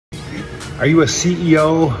Are you a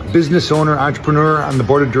CEO, business owner, entrepreneur on the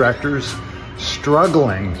board of directors,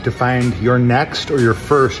 struggling to find your next or your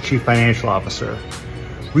first chief financial officer?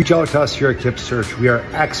 Reach out to us here at KIP Search. We are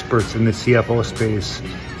experts in the CFO space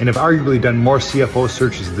and have arguably done more CFO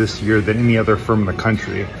searches this year than any other firm in the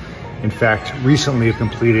country. In fact, recently have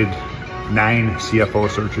completed 9 CFO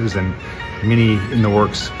searches and many in the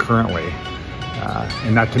works currently.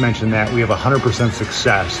 And not to mention that we have 100%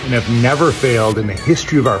 success and have never failed in the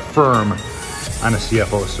history of our firm on a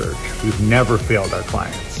CFO search. We've never failed our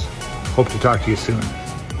clients. Hope to talk to you soon.